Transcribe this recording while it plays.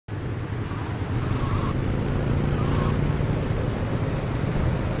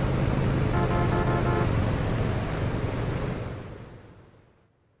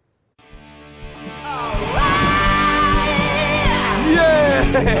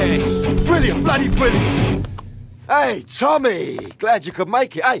Yes! Brilliant, bloody brilliant! Hey, Tommy! Glad you could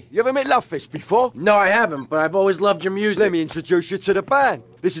make it. Hey, you ever met Love Fist before? No, I haven't, but I've always loved your music. Let me introduce you to the band.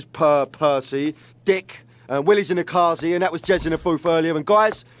 This is Percy, Dick, and Willie's in the carsy, and that was Jez in the booth earlier. And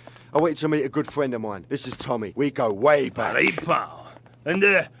guys, I want you to meet a good friend of mine. This is Tommy. We go way back. Right, pal.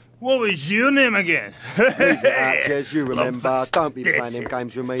 And, what was your name again? Leave it out, Jez, you remember. Don't be playing them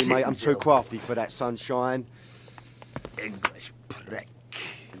games with me, mate. I'm too crafty for that sunshine. English prick.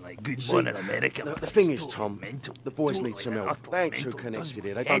 Like good one in America. The thing is, Tom, the boys need some help. They ain't too connected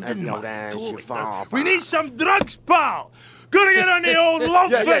here. They don't have the old hands, you father. We need some drugs, pal! Gotta get on the old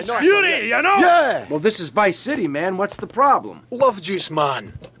Love Fist nice Fury, you know? Yeah! Well, this is Vice City, man. What's the problem? Love juice,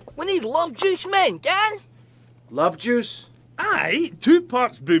 man. We need love juice men, can? Love juice? Aye, 2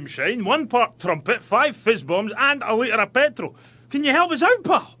 parts boomshine, 1 part trumpet, 5 fizz bombs, and a litre of petrol. Can you help us out,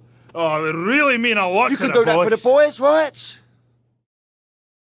 pal? Oh, it really mean a lot You to can the do that boys. for the boys, right?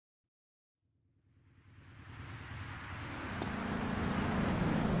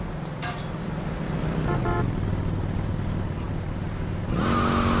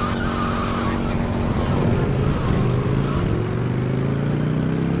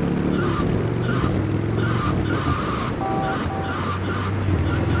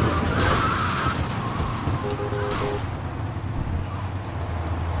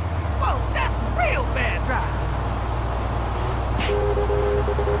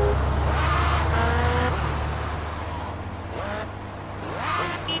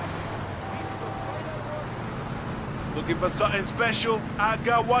 Looking for something special? I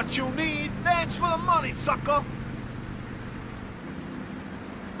got what you need. Thanks for the money, sucker.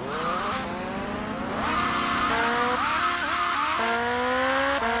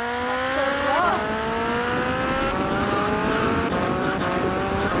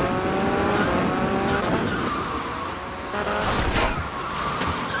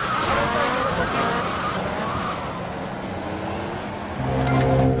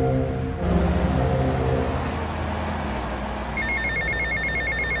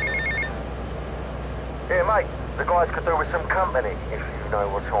 Here, mate, the guys could do with some company, if you know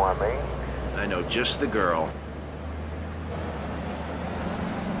what I mean. I know just the girl.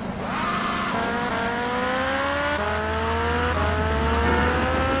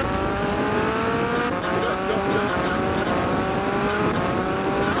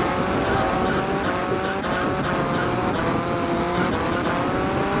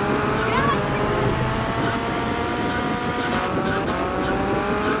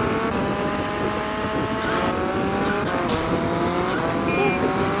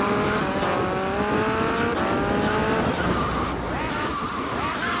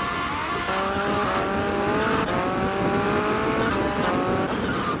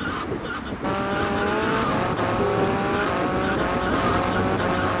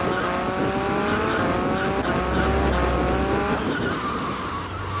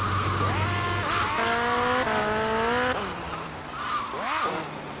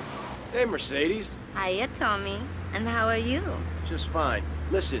 Hey, Mercedes. Hiya, Tommy. And how are you? Just fine.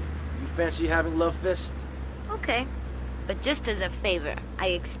 Listen, you fancy having Love Fist? Okay. But just as a favor, I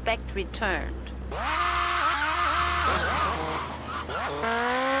expect returned.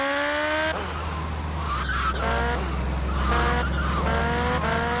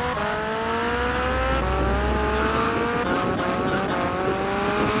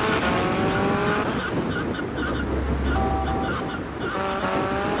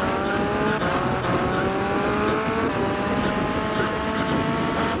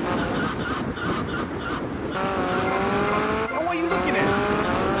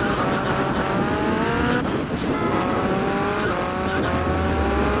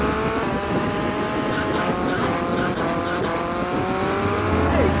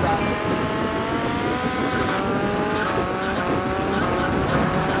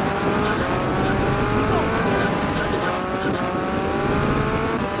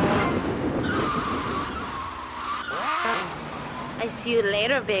 I see you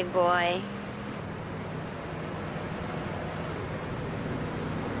later, big boy.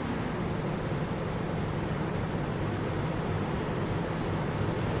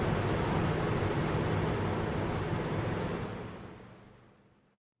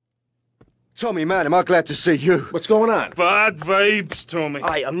 Tommy, man, am I glad to see you. What's going on? Bad vibes, Tommy.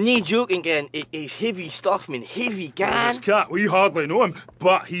 Aye, I'm no joking, gang. It's heavy stuff, man. Heavy, gang. This cat, we hardly know him,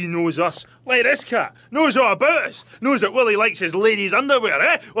 but he knows us. Like this cat, knows all about us. Knows that Willie likes his ladies' underwear,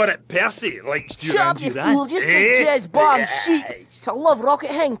 eh? Or that Percy likes Shut up, Duran you Duran. fool. Just get Jez bomb shit. It's a love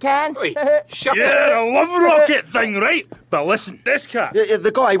rocket thing, can? Wait, shut up. Yeah, a love rocket thing, right? But listen, this cat.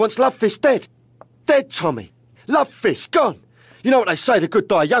 The guy wants Love Fist dead. Dead, Tommy. Love Fist, gone. You know what they say, the good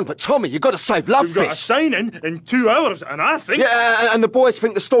die young, but Tommy, you got to save Love We've got a Fist. sign-in in 2 hours, and I think... Yeah, and the boys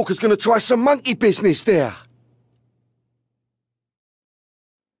think the stalker's going to try some monkey business there.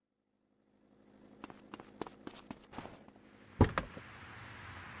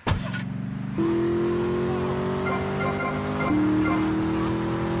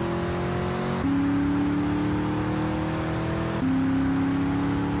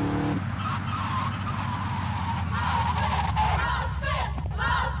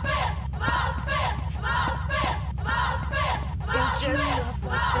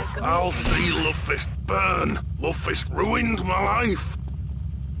 I'll see Love Fist burn. Love Fist ruined my life.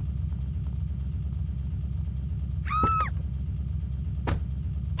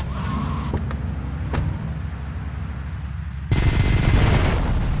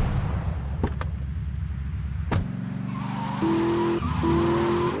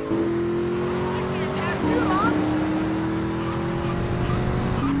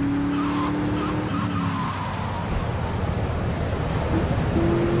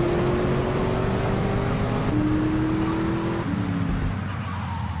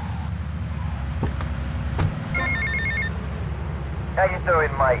 How you doing,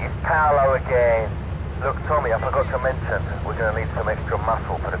 mate? It's Paolo again. Look, Tommy, I forgot to mention, we're going to need some extra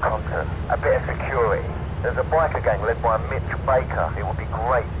muscle for the concert. A bit of security. There's a biker gang led by Mitch Baker. It would be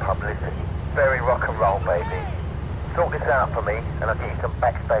great publicity. Very rock and roll, baby. Sort this out for me, and I'll get you some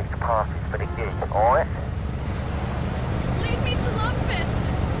backstage passes for the gig, alright?